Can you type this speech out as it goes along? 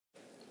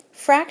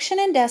Fraction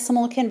and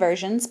Decimal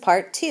Conversions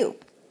Part 2.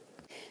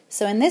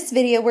 So in this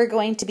video we're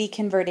going to be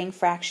converting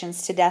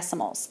fractions to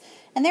decimals,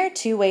 and there are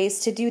two ways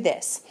to do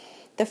this.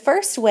 The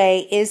first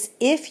way is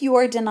if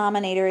your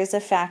denominator is a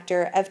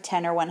factor of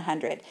 10 or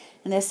 100,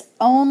 and this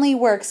only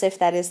works if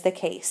that is the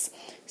case.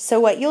 So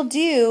what you'll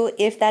do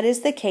if that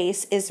is the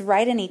case is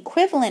write an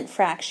equivalent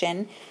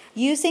fraction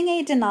using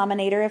a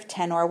denominator of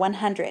 10 or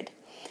 100.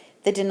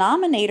 The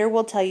denominator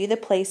will tell you the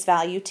place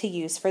value to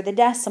use for the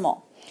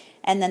decimal.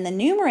 And then the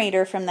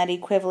numerator from that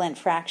equivalent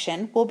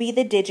fraction will be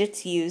the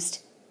digits used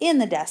in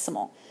the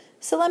decimal.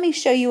 So let me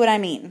show you what I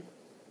mean.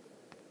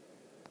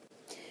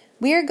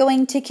 We are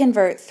going to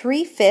convert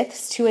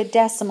 3/5 to a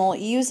decimal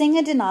using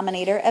a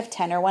denominator of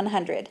 10 or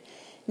 100.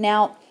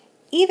 Now,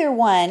 either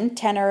one,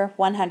 10 or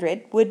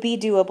 100, would be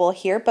doable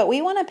here, but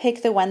we want to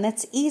pick the one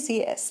that's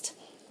easiest.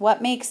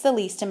 What makes the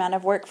least amount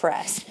of work for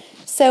us?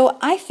 So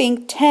I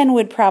think 10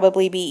 would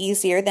probably be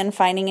easier than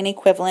finding an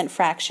equivalent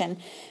fraction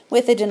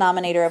with a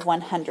denominator of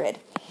 100.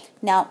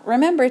 Now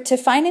remember, to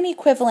find an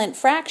equivalent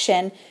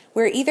fraction,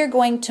 we're either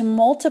going to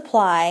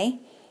multiply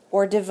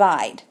or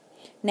divide.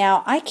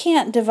 Now I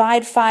can't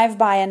divide 5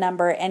 by a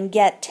number and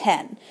get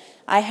 10.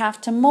 I have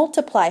to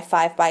multiply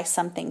 5 by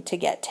something to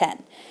get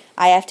 10.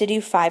 I have to do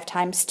 5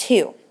 times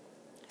 2.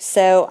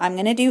 So I'm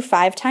going to do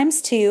 5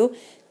 times 2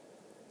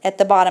 at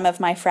the bottom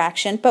of my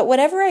fraction, but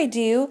whatever I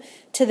do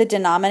to the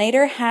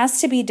denominator has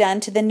to be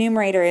done to the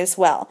numerator as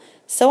well.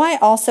 So I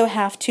also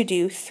have to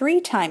do 3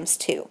 times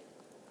 2.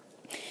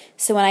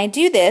 So when I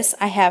do this,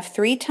 I have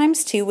 3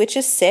 times 2, which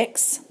is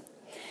 6,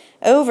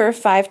 over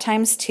 5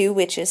 times 2,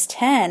 which is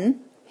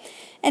 10,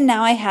 and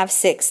now I have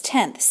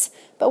 6/10.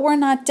 But we're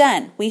not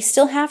done. We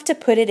still have to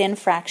put it in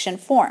fraction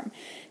form.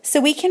 So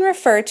we can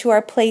refer to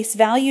our place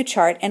value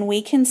chart and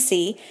we can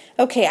see,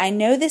 okay, I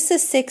know this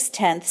is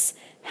 6/10.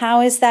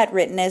 How is that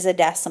written as a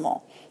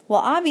decimal?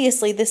 Well,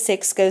 obviously the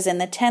 6 goes in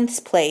the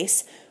 10ths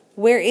place.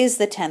 Where is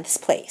the 10ths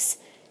place?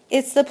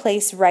 It's the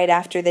place right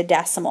after the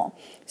decimal.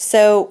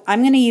 So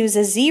I'm going to use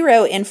a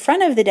 0 in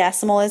front of the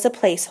decimal as a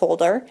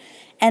placeholder,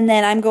 and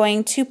then I'm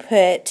going to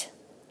put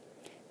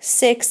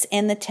 6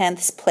 in the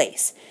 10ths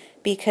place,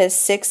 because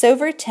 6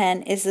 over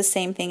 10 is the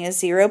same thing as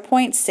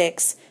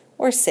 0.6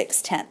 or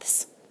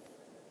 6/10.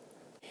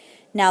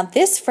 Now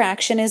this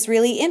fraction is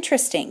really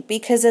interesting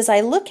because as I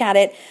look at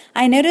it,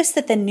 I notice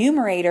that the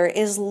numerator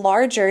is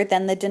larger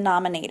than the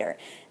denominator.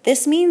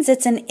 This means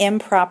it's an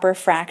improper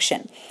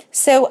fraction.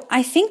 So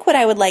I think what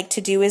I would like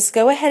to do is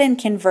go ahead and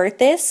convert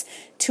this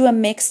to a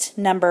mixed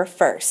number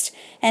first.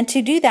 And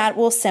to do that,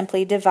 we'll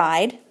simply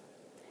divide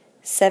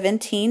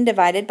 17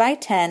 divided by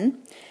 10.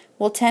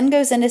 Well, 10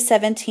 goes into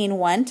 17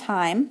 one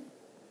time,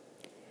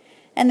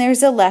 and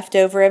there's a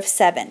leftover of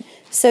 7.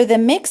 So the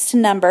mixed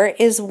number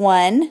is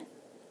 1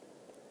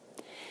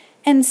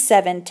 and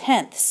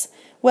 7/10.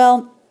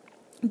 Well,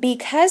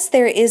 because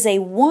there is a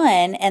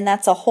 1 and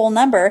that's a whole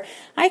number,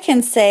 I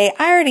can say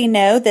I already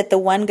know that the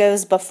 1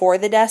 goes before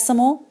the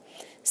decimal,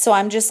 so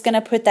I'm just going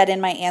to put that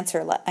in my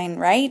answer line,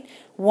 right?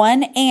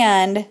 1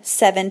 and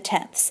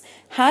 7/10.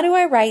 How do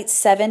I write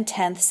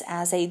 7/10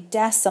 as a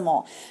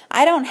decimal?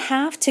 I don't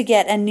have to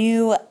get a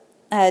new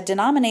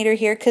denominator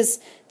here because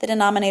the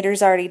denominator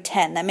is already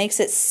 10. That makes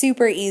it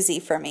super easy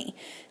for me.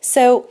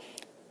 So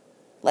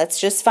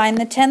let's just find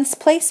the 10ths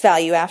place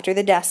value after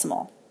the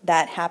decimal.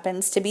 That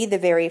happens to be the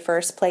very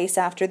first place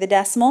after the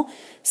decimal.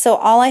 So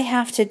all I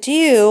have to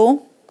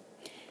do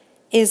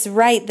is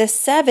write the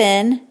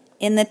 7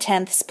 in the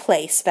 10ths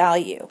place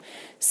value.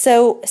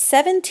 So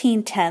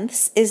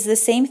 17/10 is the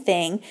same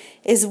thing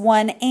as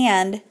 1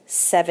 and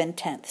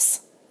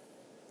 7/10.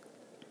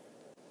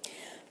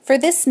 For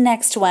this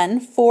next one,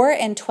 4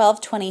 and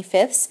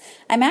 12/25,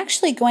 I'm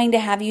actually going to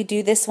have you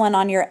do this one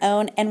on your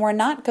own, and we're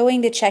not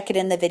going to check it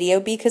in the video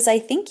because I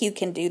think you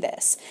can do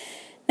this.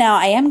 Now,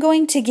 I am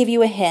going to give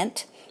you a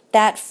hint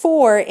that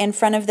 4 in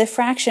front of the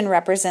fraction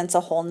represents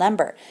a whole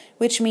number,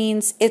 which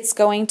means it's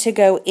going to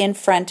go in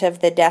front of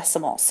the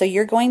decimal. So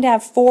you're going to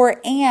have 4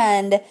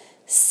 and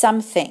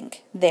something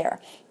there.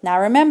 Now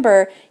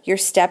remember, your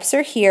steps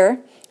are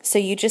here, so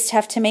you just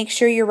have to make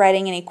sure you're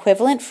writing an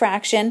equivalent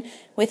fraction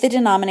with a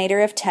denominator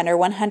of 10 or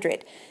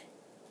 100.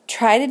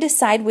 Try to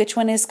decide which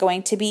one is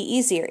going to be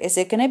easier. Is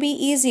it going to be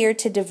easier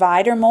to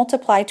divide or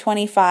multiply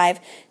 25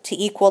 to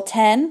equal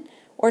 10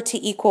 or to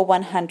equal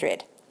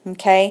 100?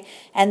 Okay,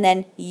 and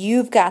then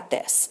you've got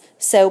this.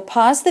 So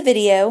pause the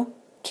video,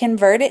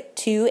 convert it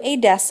to a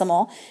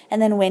decimal,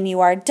 and then when you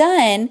are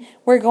done,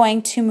 we're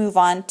going to move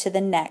on to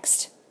the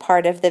next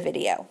part of the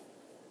video.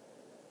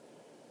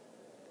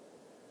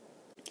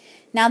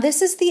 Now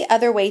this is the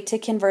other way to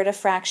convert a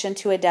fraction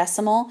to a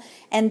decimal,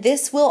 and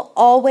this will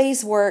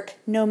always work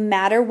no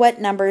matter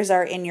what numbers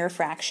are in your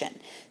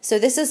fraction. So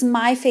this is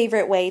my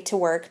favorite way to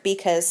work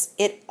because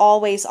it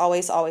always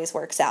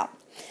works out.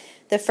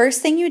 The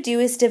first thing you do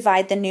is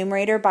divide the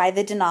numerator by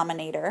the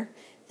denominator.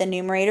 The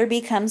numerator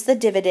becomes the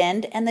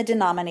dividend and the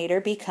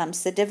denominator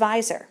becomes the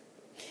divisor.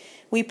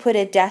 We put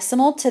a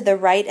decimal to the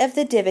right of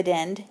the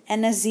dividend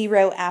and a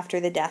 0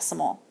 after the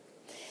decimal.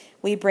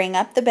 We bring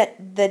up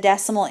the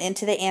decimal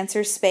into the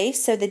answer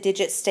space so the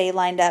digits stay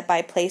lined up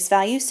by place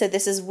value. So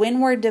this is when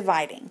we're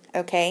dividing,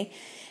 okay?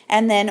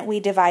 And then we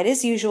divide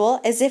as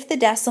usual, as if the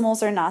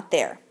decimals are not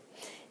there.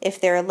 If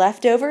there are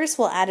leftovers,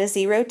 we'll add a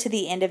 0 to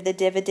the end of the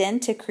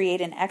dividend to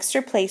create an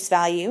extra place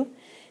value.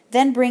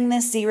 Then bring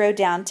this 0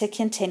 down to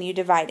continue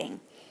dividing.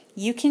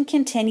 You can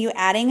continue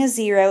adding a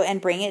 0 and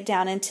bring it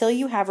down until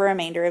you have a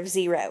remainder of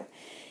 0.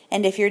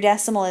 And if your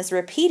decimal is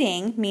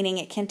repeating, meaning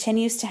it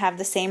continues to have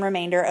the same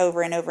remainder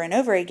over and over and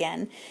over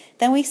again,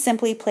 then we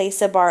simply place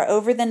a bar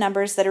over the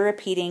numbers that are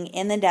repeating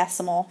in the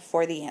decimal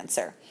for the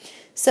answer.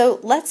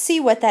 So let's see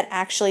what that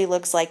actually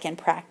looks like in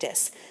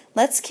practice.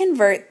 Let's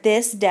convert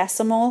this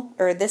decimal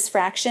or this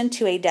fraction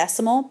to a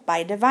decimal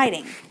by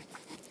dividing.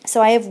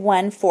 So I have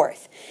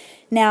 1/4.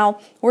 Now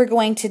we're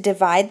going to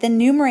divide the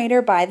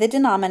numerator by the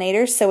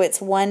denominator, so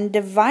it's 1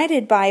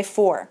 divided by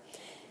 4.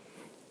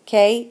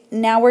 Okay,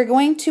 now we're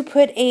going to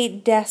put a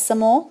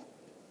decimal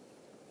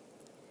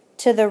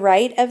to the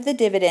right of the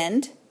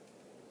dividend,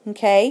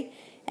 okay,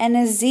 and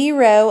a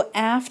 0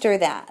 after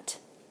that.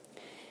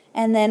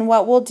 And then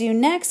what we'll do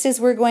next is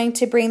we're going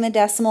to bring the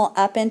decimal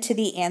up into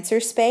the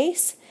answer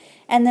space,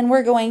 and then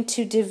we're going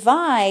to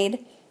divide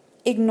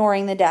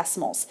ignoring the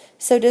decimals.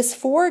 So does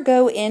 4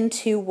 go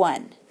into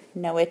 1?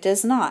 No, it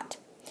does not.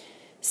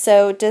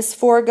 So does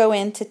 4 go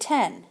into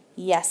 10?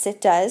 Yes,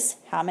 it does.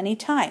 How many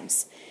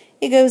times?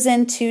 It goes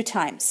in 2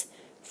 times.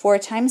 4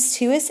 times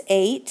 2 is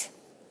 8.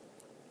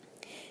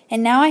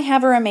 And now I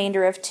have a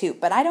remainder of 2,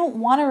 but I don't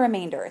want a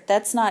remainder.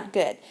 That's not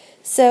good.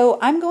 So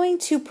I'm going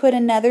to put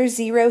another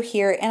 0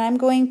 here, and I'm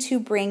going to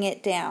bring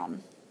it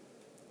down.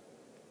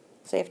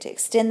 So I have to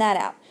extend that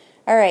out.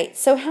 All right,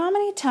 so how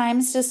many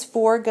times does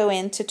 4 go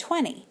into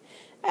 20?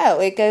 Oh,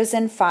 it goes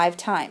in 5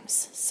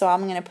 times. So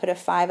I'm going to put a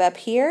 5 up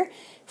here.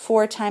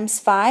 4 times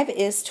 5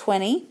 is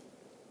 20.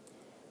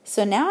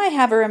 So now I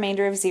have a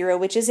remainder of 0,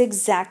 which is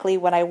exactly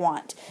what I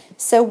want.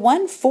 So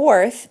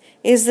 1/4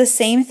 is the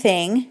same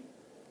thing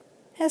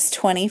as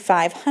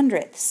 25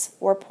 hundredths,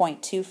 or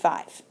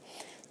 0.25.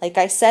 Like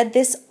I said,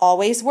 this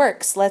always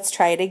works. Let's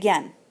try it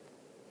again.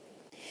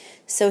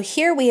 So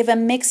here we have a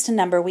mixed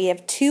number. We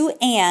have 2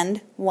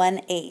 and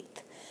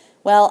 1/8.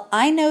 Well,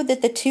 I know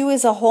that the 2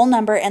 is a whole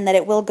number and that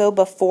it will go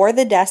before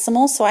the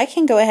decimal, so I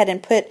can go ahead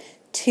and put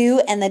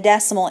 2 and the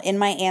decimal in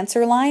my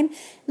answer line.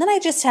 And then I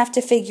just have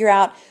to figure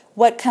out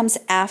what comes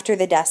after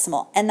the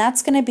decimal, and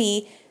that's going to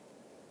be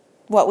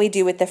what we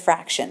do with the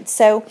fraction.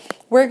 So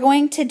we're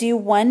going to do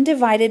 1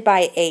 divided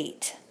by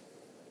 8.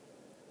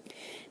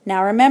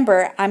 Now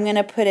remember, I'm going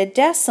to put a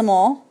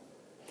decimal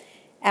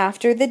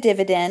after the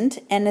dividend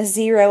and a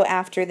 0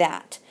 after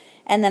that.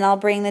 And then I'll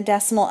bring the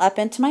decimal up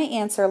into my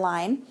answer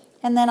line,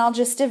 and then I'll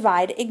just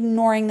divide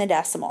ignoring the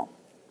decimal.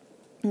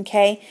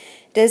 Okay,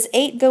 does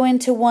 8 go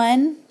into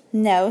 1?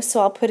 No, so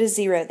I'll put a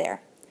 0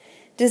 there.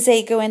 Does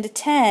 8 go into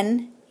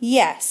 10?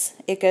 Yes,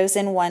 it goes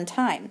in 1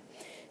 time.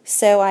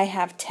 So I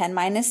have 10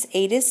 minus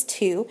 8 is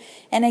 2.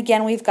 And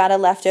again, we've got a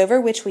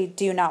leftover, which we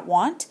do not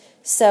want.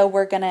 So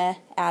we're going to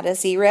add a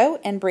 0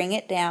 and bring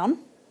it down.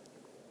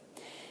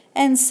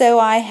 And so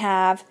I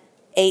have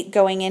 8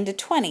 going into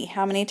 20.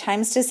 How many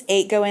times does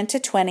 8 go into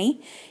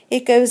 20?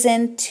 It goes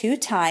in 2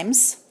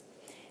 times.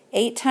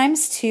 8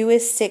 times 2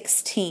 is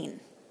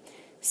 16.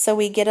 So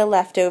we get a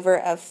leftover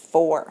of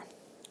 4.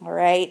 All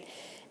right.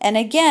 And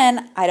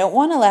again, I don't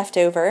want a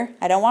leftover.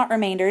 I don't want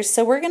remainders.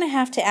 So we're going to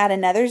have to add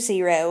another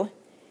 0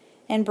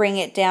 and bring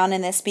it down,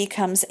 and this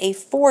becomes a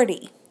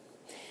 40.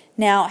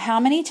 Now, how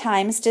many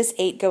times does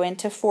 8 go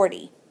into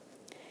 40?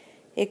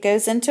 It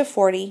goes into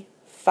 40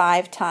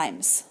 5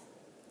 times.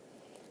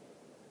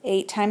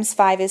 8 times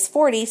 5 is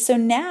 40, so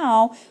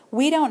now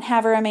we don't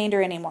have a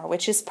remainder anymore,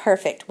 which is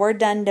perfect. We're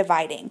done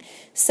dividing.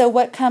 So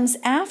what comes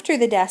after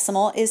the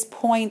decimal is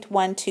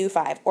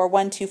 0.125, or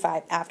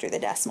 125 after the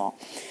decimal.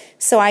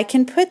 So I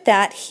can put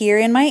that here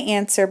in my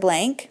answer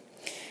blank.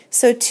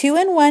 So 2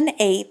 and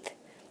 1/8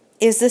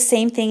 is the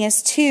same thing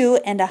as 2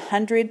 and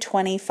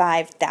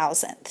 125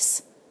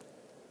 thousandths.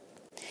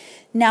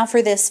 Now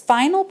for this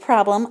final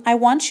problem, I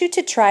want you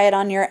to try it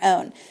on your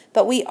own,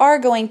 but we are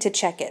going to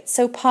check it.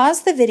 So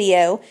pause the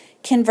video,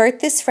 convert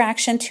this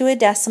fraction to a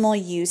decimal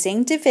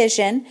using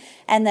division,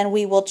 and then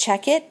we will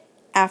check it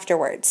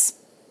afterwards.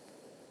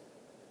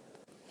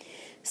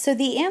 So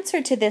the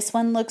answer to this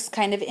one looks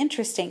kind of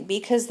interesting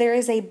because there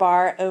is a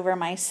bar over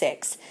my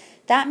 6.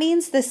 That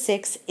means the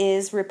 6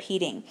 is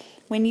repeating.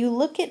 When you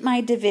look at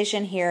my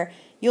division here,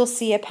 you'll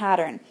see a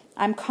pattern.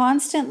 I'm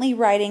constantly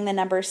writing the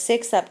number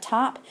 6 up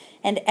top,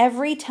 and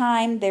every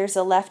time there's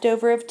a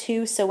leftover of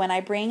 2, so when I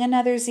bring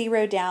another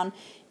 0 down,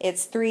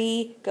 it's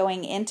 3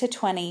 going into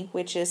 20,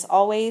 which is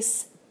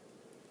always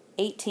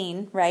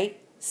 18, right?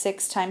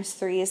 6 times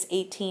 3 is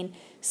 18.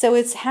 So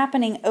it's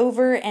happening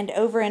over and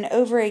over and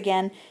over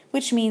again,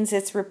 which means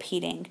it's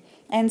repeating.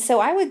 And so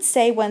I would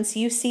say once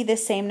you see the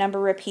same number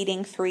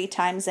repeating 3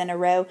 times in a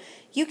row,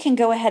 you can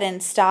go ahead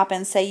and stop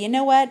and say, you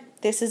know what,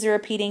 this is a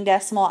repeating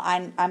decimal,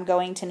 I'm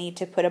going to need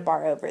to put a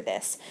bar over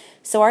this.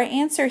 So our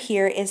answer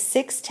here is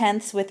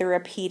 6/10 with a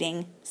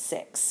repeating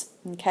 6.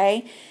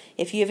 Okay?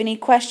 If you have any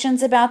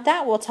questions about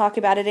that, we'll talk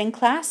about it in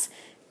class.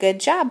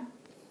 Good job.